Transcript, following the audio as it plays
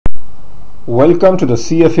Welcome to the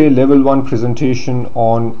CFA Level 1 presentation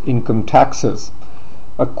on income taxes.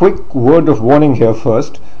 A quick word of warning here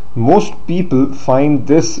first. Most people find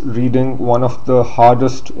this reading one of the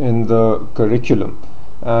hardest in the curriculum,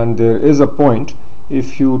 and there is a point.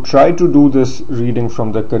 If you try to do this reading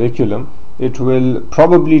from the curriculum, it will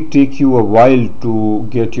probably take you a while to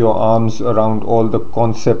get your arms around all the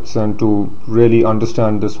concepts and to really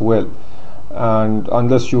understand this well. And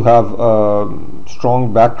unless you have a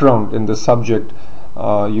strong background in the subject,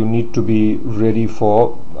 you need to be ready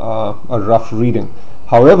for a rough reading.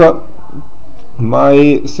 However,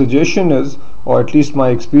 my suggestion is, or at least my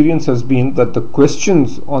experience has been, that the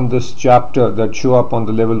questions on this chapter that show up on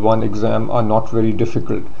the level 1 exam are not very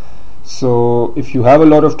difficult. So if you have a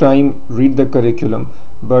lot of time, read the curriculum,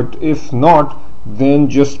 but if not, then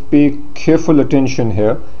just pay careful attention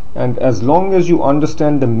here. And as long as you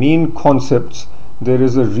understand the main concepts, there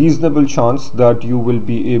is a reasonable chance that you will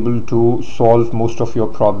be able to solve most of your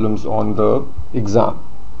problems on the exam.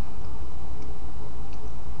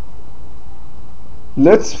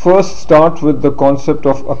 Let's first start with the concept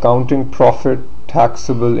of accounting profit,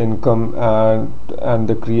 taxable income, and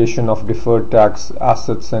the creation of deferred tax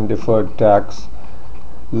assets and deferred tax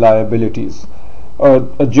liabilities.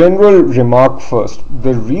 A general remark first.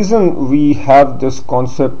 The reason we have this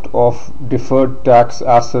concept of deferred tax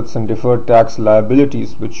assets and deferred tax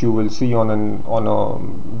liabilities, which you will see on a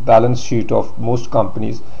balance sheet of most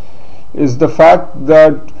companies, is the fact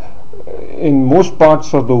that in most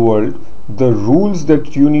parts of the world, the rules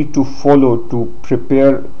that you need to follow to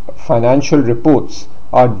prepare financial reports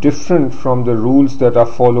are different from the rules that are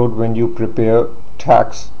followed when you prepare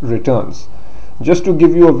tax returns. Just to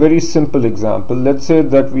give you a very simple example, let's say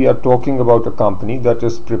that we are talking about a company that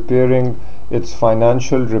is preparing its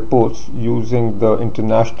financial reports using the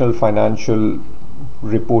International Financial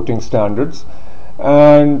Reporting Standards,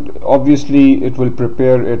 and obviously it will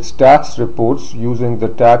prepare its tax reports using the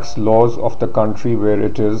tax laws of the country where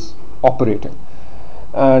it is operating.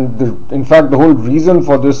 And in fact, the whole reason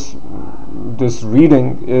for this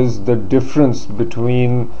reading is the difference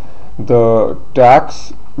between the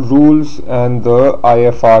tax rules and the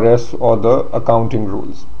IFRS or the accounting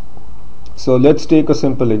rules. So let's take a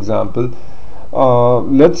simple example.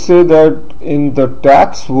 Let's say that in the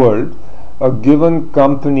tax world, a given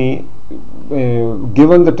company,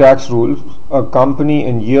 given the tax rules, a company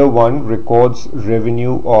in year 1 records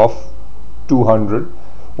revenue of 200,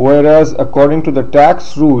 whereas according to the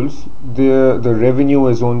tax rules, the revenue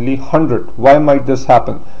is only 100. Why might this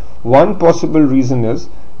happen? One possible reason is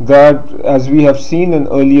that, as we have seen in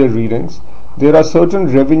earlier readings, there are certain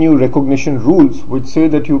revenue recognition rules which say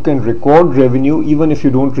that you can record revenue even if you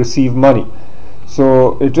don't receive money.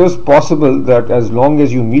 So it is possible that as long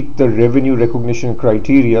as you meet the revenue recognition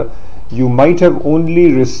criteria, you might have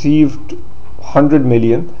only received 100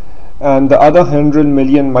 million, and the other 100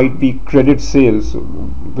 million might be credit sales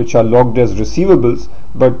which are logged as receivables.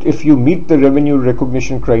 But if you meet the revenue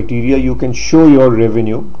recognition criteria, you can show your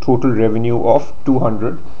revenue, total revenue of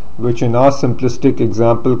 200, which in our simplistic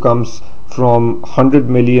example comes from 100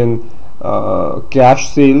 million cash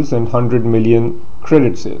sales and 100 million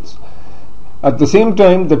credit sales. At the same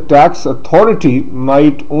time, the tax authority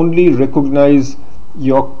might only recognize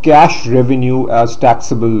your cash revenue as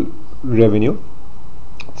taxable revenue.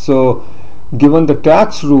 So given the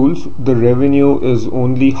tax rules, the revenue is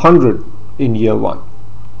only 100 in year 1.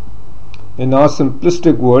 In our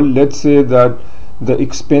simplistic world, let's say that the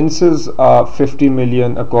expenses are 50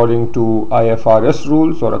 million according to IFRS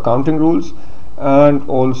rules or accounting rules, and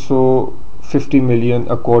also 50 million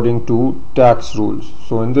according to tax rules.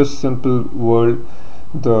 So in this simple world,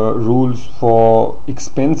 the rules for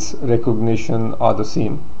expense recognition are the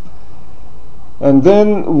same. And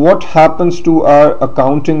then what happens to our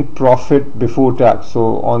accounting profit before tax?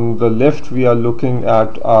 So on the left we are looking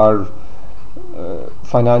at our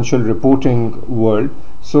financial reporting world.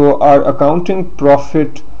 So our accounting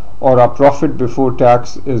profit or our profit before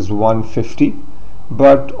tax is 150,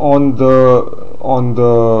 but on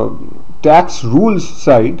the tax rules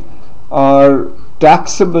side, our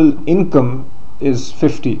taxable income is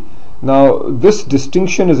 50. Now this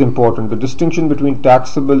distinction is important, the distinction between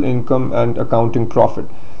taxable income and accounting profit.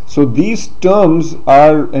 So these terms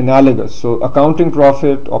are analogous. So accounting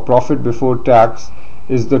profit or profit before tax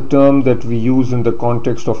is the term that we use in the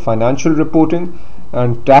context of financial reporting,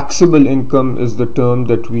 and taxable income is the term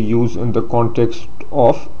that we use in the context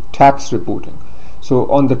of tax reporting.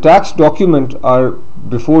 So on the tax document, our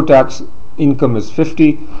before tax income is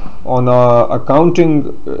 50. On our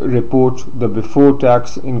accounting report, the before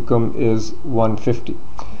tax income is 150.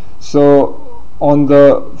 So on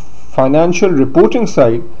the financial reporting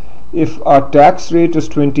side, if our tax rate is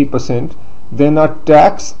 20%, then our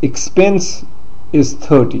tax expense is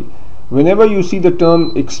 30. Whenever you see the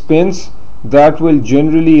term expense, that will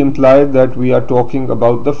generally imply that we are talking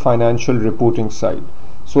about the financial reporting side.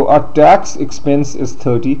 So our tax expense is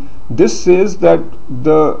 30. This says that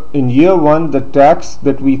in year 1 the tax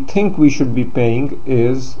that we think we should be paying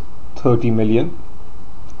is 30 million.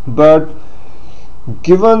 But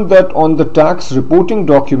given that on the tax reporting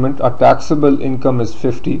document our taxable income is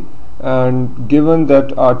 50, and given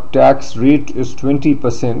that our tax rate is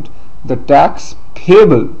 20%, the tax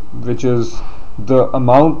payable, which is the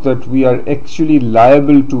amount that we are actually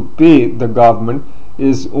liable to pay the government,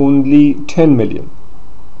 is only 10 million.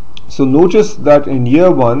 So notice that in year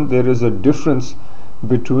 1 there is a difference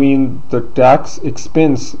between the tax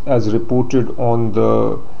expense as reported on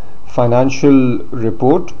the financial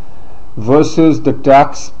report versus the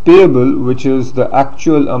tax payable, which is the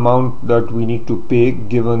actual amount that we need to pay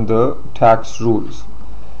given the tax rules.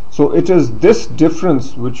 So it is this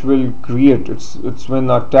difference which will create, it's when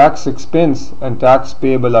our tax expense and tax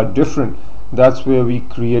payable are different, that's where we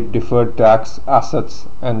create deferred tax assets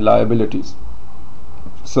and liabilities.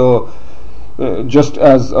 So just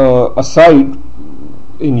as a aside,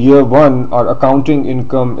 in year 1 our accounting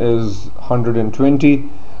income is 120,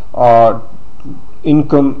 our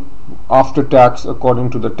income after tax according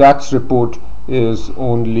to the tax report is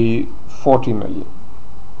only 40 million.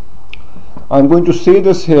 I'm going to say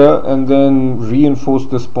this here and then reinforce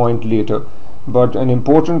this point later, but an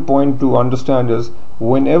important point to understand is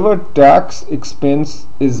whenever tax expense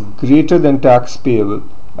is greater than tax payable,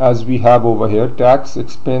 as we have over here, tax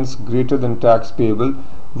expense greater than tax payable,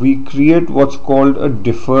 we create what's called a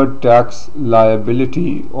deferred tax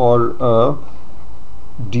liability or a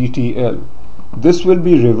DTL. This will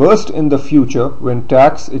be reversed in the future when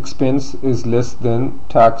tax expense is less than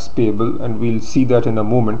tax payable, and we'll see that in a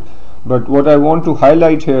moment. But what I want to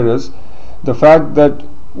highlight here is the fact that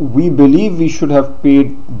we believe we should have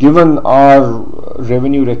paid, given our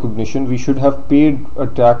revenue recognition, we should have paid a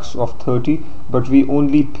tax of 30, but we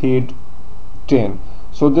only paid 10.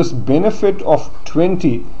 So this benefit of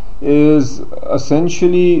 20 is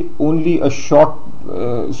essentially only a short,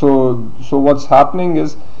 so what's happening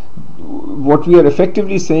is, what we are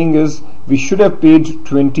effectively saying is we should have paid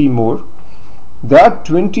 20 more. That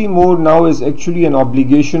 20 more now is actually an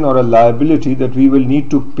obligation or a liability that we will need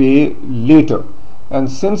to pay later. And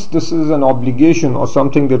since this is an obligation or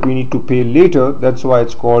something that we need to pay later, that's why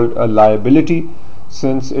it's called a liability.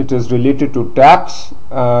 Since it is related to tax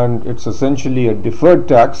and it's essentially a deferred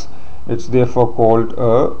tax, it's therefore called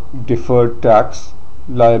a deferred tax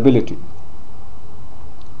liability.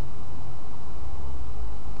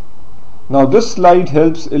 Now this slide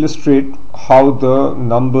helps illustrate how the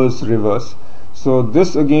numbers reverse. So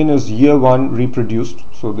this again is year 1 reproduced.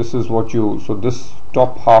 So this is what this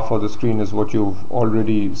top half of the screen is what you've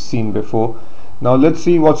already seen before. Now let's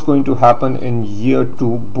see what's going to happen in year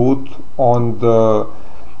 2, both on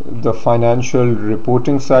the financial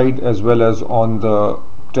reporting side as well as on the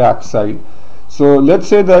tax side. So let's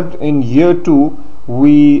say that in year 2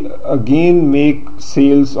 we again make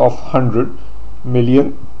sales of 100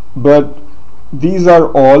 million, but these are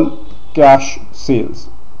all cash sales.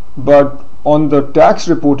 But on the tax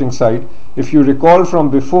reporting side, if you recall from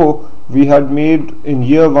before, we had made in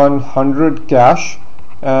year 1 100 cash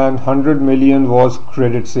and 100 million was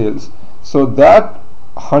credit sales. So that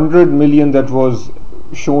 100 million that was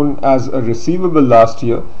shown as a receivable last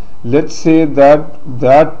year, let's say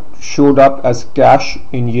that showed up as cash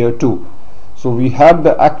in year 2. So we had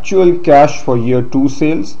the actual cash for year 2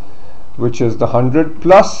 sales, which is the 100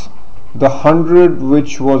 plus the 100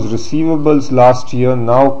 which was receivables last year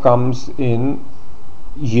now comes in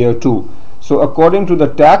year 2. So according to the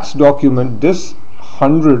tax document, this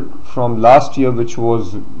 100 from last year, which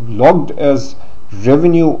was logged as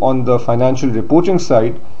revenue on the financial reporting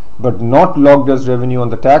side but not logged as revenue on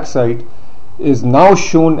the tax side, is now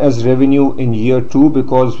shown as revenue in year 2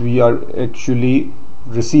 because we are actually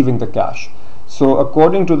receiving the cash. So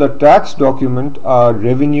according to the tax document, our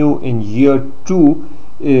revenue in year 2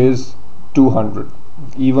 is 200,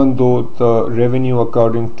 even though the revenue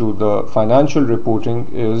according to the financial reporting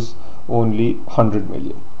is only 100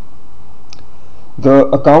 million. The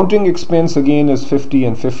accounting expense again is 50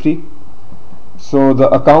 and 50. So the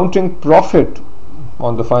accounting profit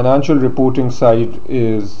on the financial reporting side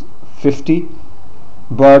is 50,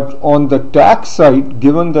 but on the tax side,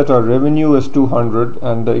 given that our revenue is 200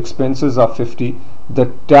 and the expenses are 50, the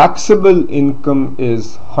taxable income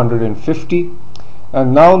is 150.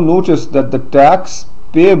 And now notice that the tax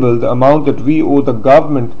payable, the amount that we owe the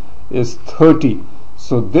government, is 30.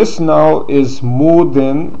 So this now is more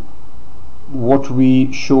than what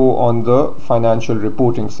we show on the financial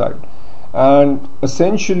reporting side. And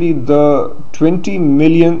essentially the 20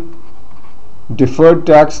 million deferred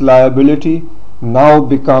tax liability now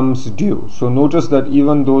becomes due. So notice that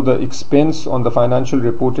even though the expense on the financial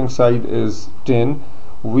reporting side is 10,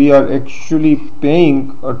 we are actually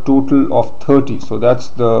paying a total of 30. So that's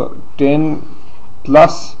the 10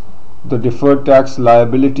 plus the deferred tax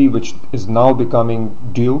liability, which is now becoming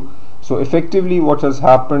due. So effectively what has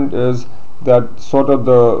happened is that sort of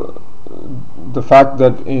the fact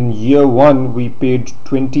that in year 1 we paid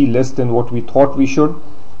 20 less than what we thought we should,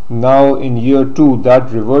 now in year 2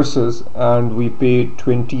 that reverses and we pay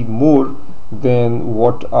 20 more than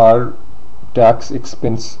what our tax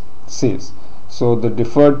expense says. So the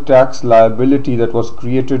deferred tax liability that was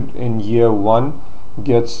created in year 1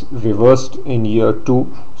 gets reversed in year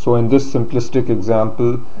 2. So in this simplistic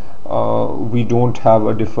example, we don't have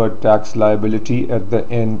a deferred tax liability at the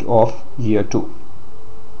end of year 2.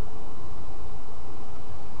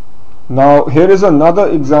 Now here is another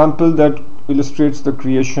example that illustrates the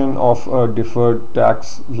creation of a deferred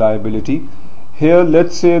tax liability. Here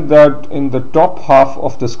let's say that in the top half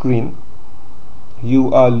of the screen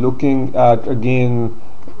you are looking at again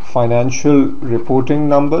financial reporting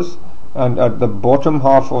numbers, and at the bottom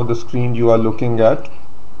half of the screen you are looking at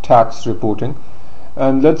tax reporting.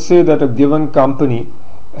 And let's say that a given company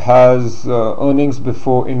has earnings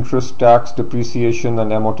before interest, tax, depreciation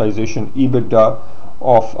and amortization, EBITDA,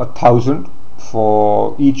 of 1,000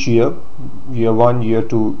 for each year, year 1, year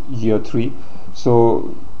 2, year 3.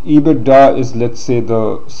 So EBITDA is, let's say,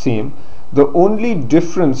 the same. The only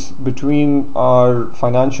difference between our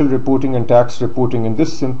financial reporting and tax reporting in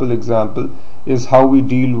this simple example is how we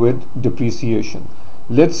deal with depreciation.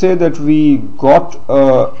 Let's say that we got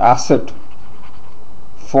an asset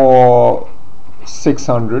for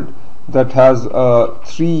 600 that has a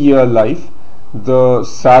 3-year life. The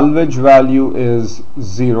salvage value is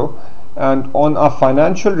 0, and on our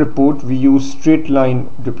financial report we use straight line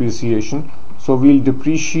depreciation. So we'll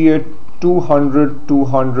depreciate 200,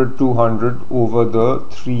 200, 200 over the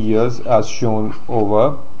 3 years as shown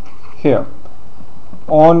over here.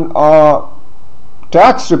 On our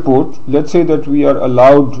tax report, let's say that we are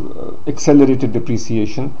allowed accelerated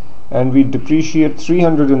depreciation, and we depreciate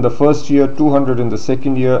 300 in the first year, 200 in the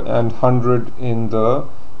second year and 100 in the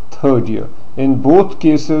third year. In both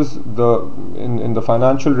cases, in the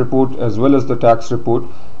financial report as well as the tax report,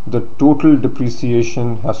 the total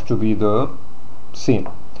depreciation has to be the same.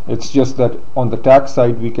 It's just that on the tax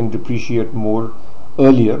side we can depreciate more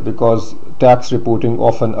earlier because tax reporting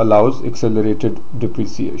often allows accelerated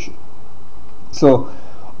depreciation. So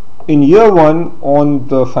in year 1 on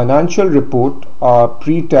the financial report our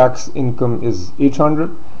pre-tax income is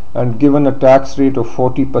 800, and given a tax rate of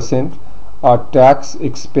 40%, our tax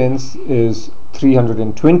expense is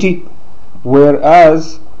 320,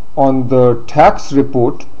 whereas on the tax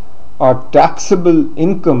report our taxable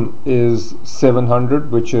income is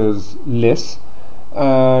 700, which is less,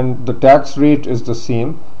 and the tax rate is the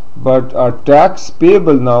same, but our tax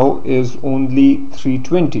payable now is only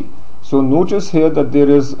 320. So notice here that there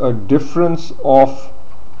is a difference of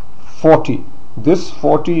 40. This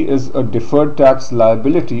 40 is a deferred tax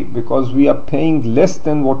liability because we are paying less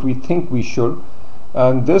than what we think we should,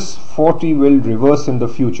 and this 40 will reverse in the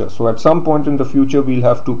future. So at some point in the future we'll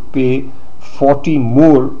have to pay 40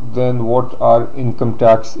 more than what our income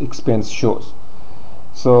tax expense shows.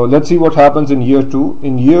 So let's see what happens in year 2.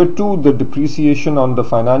 In year 2 the depreciation on the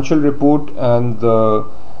financial report and the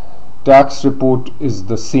tax report is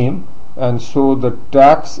the same, and so the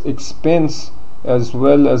tax expense as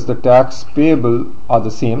well as the tax payable are the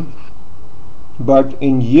same. But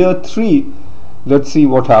in year 3, let's see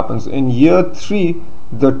what happens. In year 3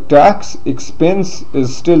 the tax expense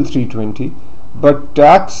is still 320, but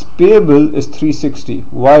tax payable is 360.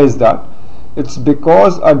 Why is that? It's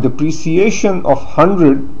because our depreciation of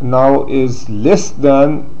 100 now is less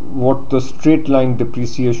than what the straight line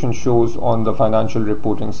depreciation shows on the financial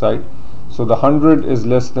reporting side. So the 100 is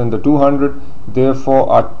less than the 200, therefore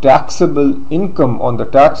our taxable income on the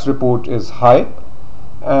tax report is high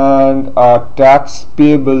and our tax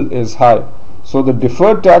payable is high. So the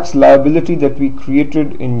deferred tax liability that we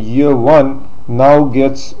created in year 1 now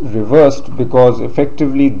gets reversed because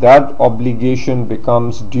effectively that obligation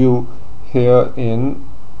becomes due here in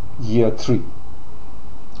year 3.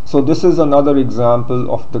 So this is another example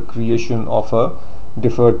of the creation of a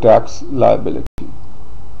deferred tax liability.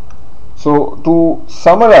 So to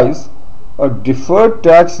summarize, a deferred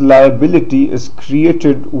tax liability is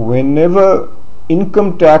created whenever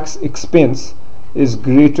income tax expense is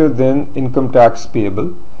greater than income tax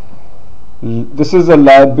payable. This is a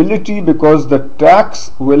liability because the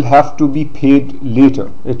tax will have to be paid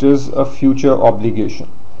later. It is a future obligation.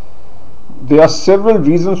 There are several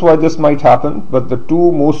reasons why this might happen, but the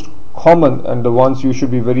two most common and the ones you should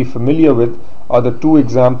be very familiar with are the two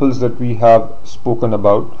examples that we have spoken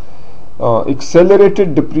about.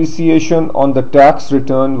 Accelerated depreciation on the tax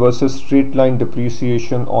return versus straight line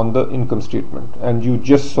depreciation on the income statement, and you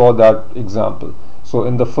just saw that example. So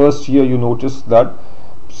in the first year you noticed that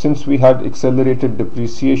since we had accelerated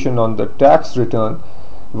depreciation on the tax return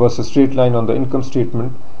versus straight line on the income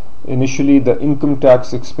statement, initially the income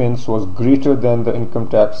tax expense was greater than the income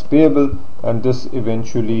tax payable, and this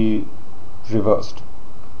eventually reversed.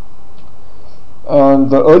 And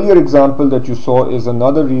the earlier example that you saw is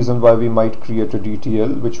another reason why we might create a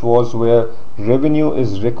DTL, which was where revenue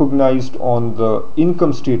is recognized on the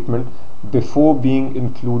income statement before being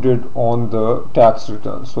included on the tax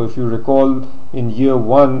return. So if you recall, in year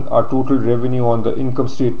 1 our total revenue on the income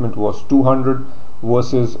statement was 200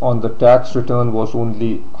 versus on the tax return was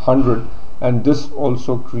only 100, and this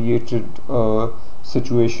also created a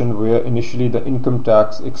situation where initially the income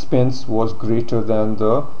tax expense was greater than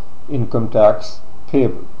the income tax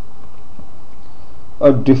payable.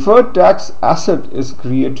 A deferred tax asset is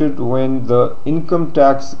created when the income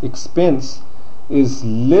tax expense is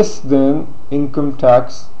less than income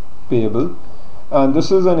tax payable, and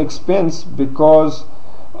this is an expense because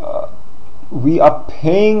we are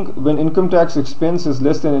paying, when income tax expense is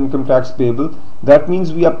less than income tax payable, that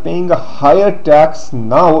means we are paying a higher tax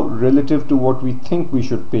now relative to what we think we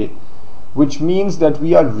should pay, which means that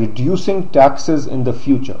we are reducing taxes in the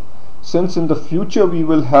future. Since in the future we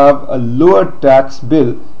will have a lower tax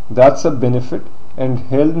bill, that's a benefit and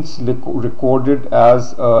hence recorded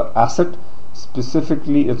as an asset.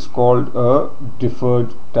 Specifically it's called a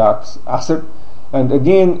deferred tax asset. And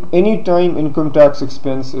again, anytime income tax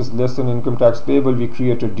expense is less than income tax payable, we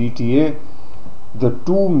create a DTA. The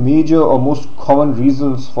two major or most common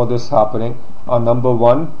reasons for this happening are: number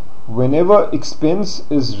one, whenever expense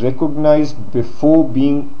is recognized before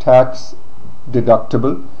being tax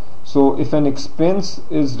deductible. So if an expense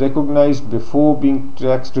is recognized before being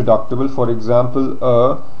tax deductible, for example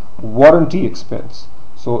a warranty expense,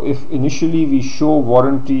 so if initially we show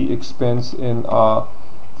warranty expense in our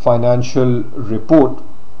financial report,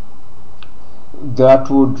 that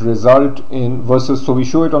would result in so we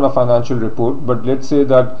show it on a financial report, but let's say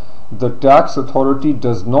that the tax authority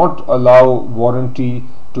does not allow warranty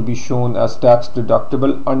to be shown as tax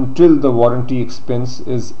deductible until the warranty expense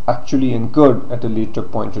is actually incurred at a later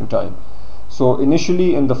point in time. So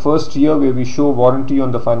initially in the first year where we show warranty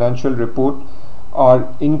on the financial report,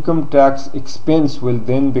 our income tax expense will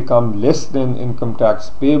then become less than income tax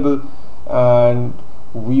payable, and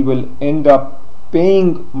we will end up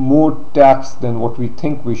paying more tax than what we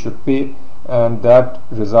think we should pay, and that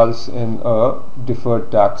results in a deferred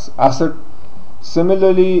tax asset.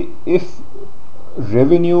 Similarly, if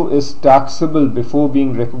revenue is taxable before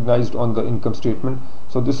being recognized on the income statement,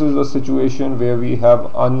 so this is a situation where we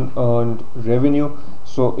have unearned revenue.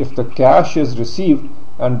 So if the cash is received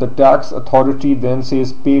and the tax authority then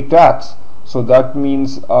says pay tax, so that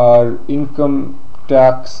means our income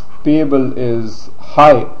tax payable is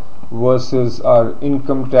high versus our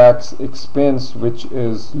income tax expense, which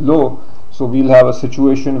is low. So we'll have a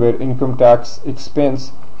situation where income tax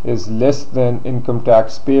expense is less than income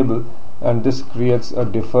tax payable, and this creates a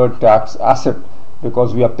deferred tax asset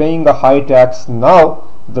because we are paying a high tax now.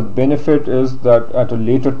 The benefit is that at a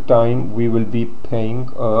later time we will be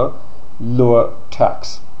paying a lower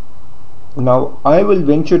tax. Now I will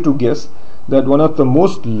venture to guess that one of the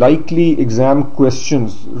most likely exam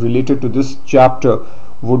questions related to this chapter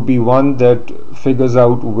would be one that figures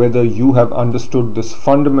out whether you have understood this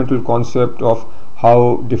fundamental concept of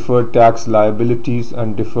how deferred tax liabilities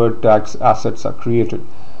and deferred tax assets are created.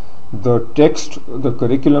 The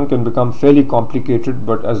curriculum can become fairly complicated,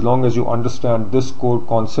 but as long as you understand this core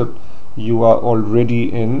concept, you are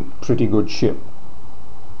already in pretty good shape.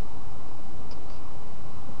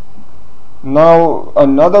 Now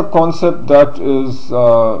another concept that is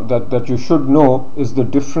that you should know is the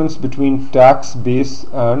difference between tax base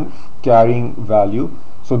and carrying value.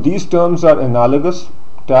 So these terms are analogous.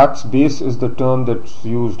 Tax base is the term that's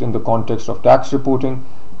used in the context of tax reporting.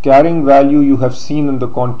 Carrying value you have seen in the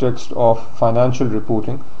context of financial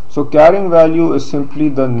reporting. So carrying value is simply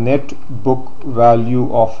the net book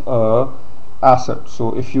value of a asset.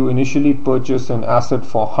 So if you initially purchase an asset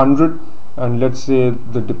for 100 and let's say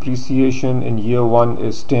the depreciation in year 1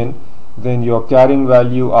 is 10, then your carrying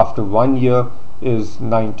value after 1 year is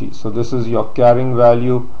 90. So this is your carrying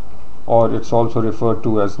value, or it's also referred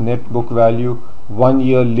to as net book value. 1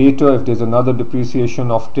 year later, if there's another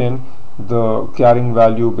depreciation of 10, the carrying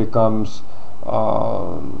value becomes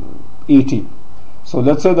 80. So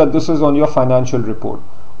let's say that this is on your financial report.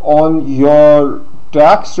 On your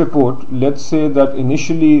tax report, let's say that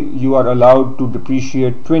initially you are allowed to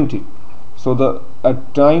depreciate 20. So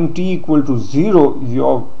at time t equal to 0,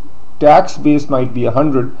 your tax base might be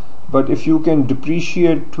 100, but if you can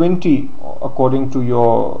depreciate 20 according to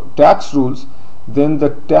your tax rules, then the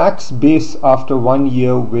tax base after 1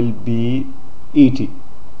 year will be 80,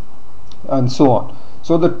 and so on.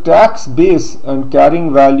 So the tax base and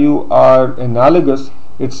carrying value are analogous.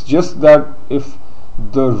 It's just that if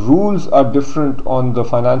the rules are different on the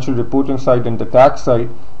financial reporting side and the tax side,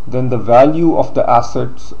 then the value of the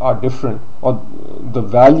assets are different, or the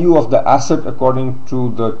value of the asset according to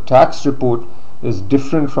the tax report is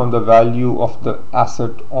different from the value of the asset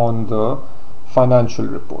on the financial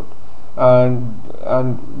report.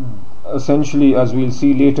 And essentially, as we'll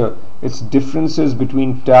see later, it's differences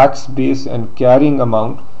between tax base and carrying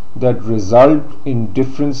amount that result in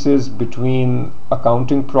differences between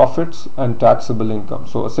accounting profits and taxable income.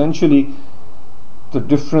 So essentially, the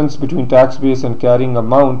difference between tax base and carrying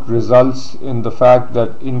amount results in the fact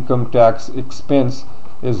that income tax expense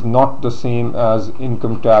is not the same as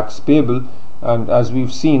income tax payable. And as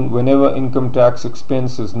we've seen, whenever income tax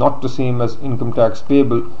expense is not the same as income tax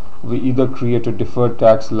payable, we either create a deferred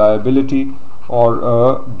tax liability or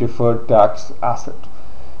a deferred tax asset.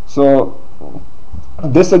 So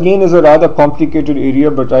this again is a rather complicated area,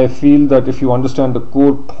 but I feel that if you understand the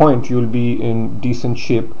core point, you'll be in decent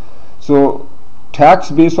shape. So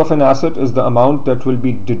tax base of an asset is the amount that will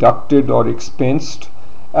be deducted or expensed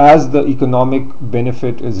as the economic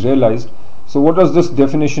benefit is realized. So what does this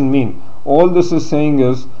definition mean? All this is saying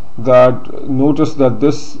is that, notice that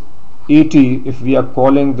this 80, if we are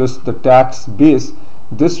calling this the tax base,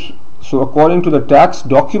 so according to the tax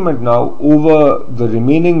document now, over the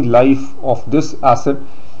remaining life of this asset,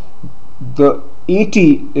 the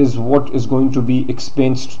 80 is what is going to be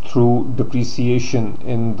expensed through depreciation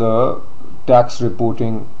in the tax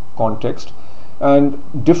reporting context. And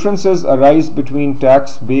differences arise between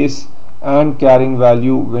tax base and carrying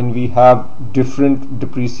value when we have different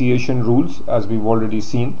depreciation rules, as we've already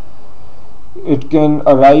seen. It can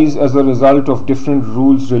arise as a result of different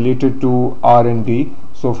rules related to R&D.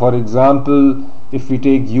 So for example, if we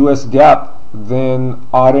take US GAAP, then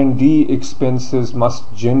R&D expenses must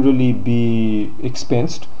generally be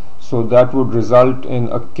expensed. So that would result in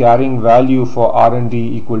a carrying value for R&D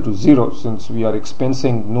equal to 0, since we are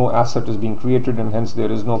expensing, no asset is being created, and hence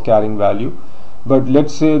there is no carrying value. But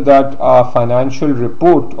let's say that our financial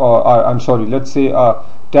report, or let's say our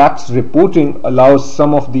tax reporting allows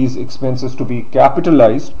some of these expenses to be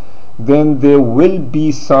capitalized, then there will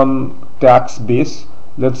be some tax base.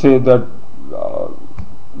 Let's say that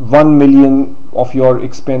 1 million of your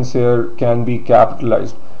expense here can be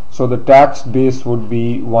capitalized. So the tax base would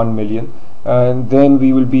be 1 million, and then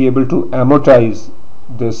we will be able to amortize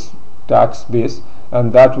this tax base,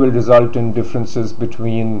 and that will result in differences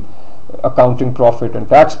between accounting profit and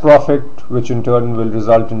tax profit, which in turn will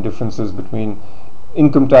result in differences between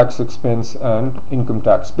income tax expense and income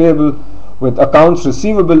tax payable. With accounts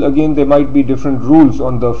receivable, again, there might be different rules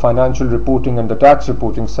on the financial reporting and the tax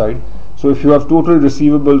reporting side. So if you have total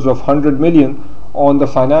receivables of 100 million, on the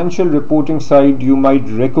financial reporting side, you might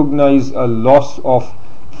recognize a loss of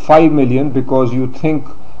 5 million because you think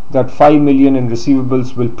that 5 million in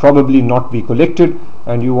receivables will probably not be collected,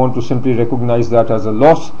 and you want to simply recognize that as a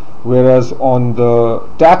loss. Whereas on the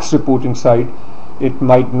tax reporting side, it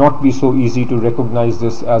might not be so easy to recognize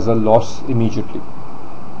this as a loss immediately.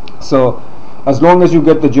 So as long as you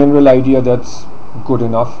get the general idea, that's good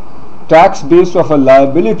enough. Tax base of a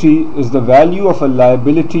liability is the value of a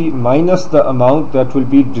liability minus the amount that will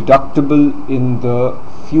be deductible in the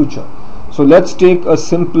future. So let's take a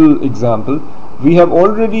simple example. We have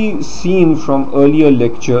already seen from earlier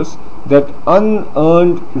lectures that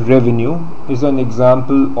unearned revenue is an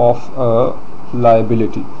example of a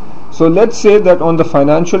liability. So let's say that on the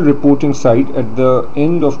financial reporting side, at the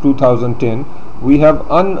end of 2010, we have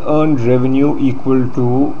unearned revenue equal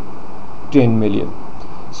to 10 million.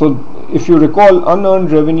 So if you recall,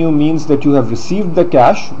 unearned revenue means that you have received the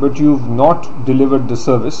cash but you've not delivered the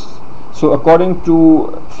service. So according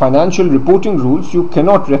to financial reporting rules, you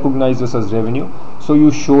cannot recognize this as revenue, so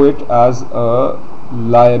you show it as a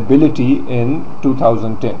liability in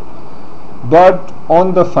 2010. But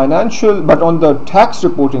on the tax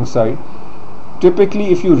reporting side, typically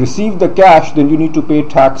if you receive the cash, then you need to pay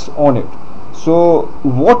tax on it. So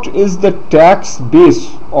what is the tax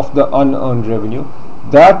base of the unearned revenue?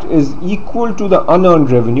 that is equal to the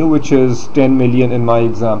unearned revenue, which is 10 million in my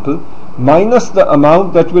example, minus the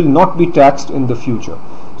amount that will not be taxed in the future.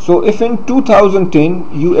 So if in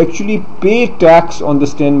 2010 you actually pay tax on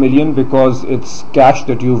this 10 million because it's cash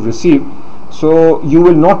that you've received, so you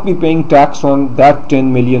will not be paying tax on that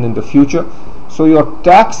 10 million in the future. So your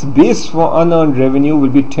tax base for unearned revenue will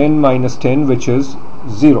be 10 minus 10, which is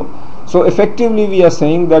 0. So effectively we are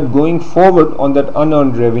saying that going forward on that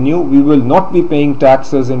unearned revenue, we will not be paying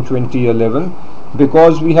taxes in 2011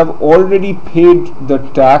 because we have already paid the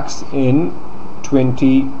tax in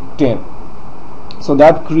 2010. So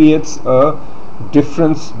that creates a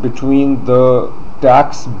difference between the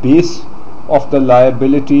tax base of the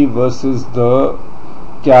liability versus the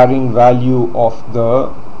carrying value of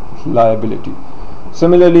the liability.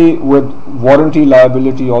 Similarly, with warranty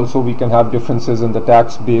liability also we can have differences in the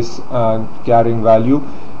tax base and carrying value,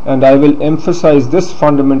 and I will emphasize this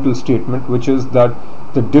fundamental statement, which is that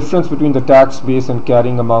the difference between the tax base and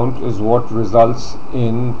carrying amount is what results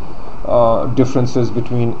in differences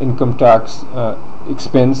between income tax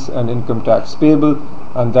expense and income tax payable,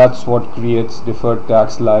 and that's what creates deferred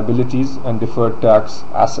tax liabilities and deferred tax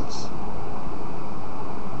assets.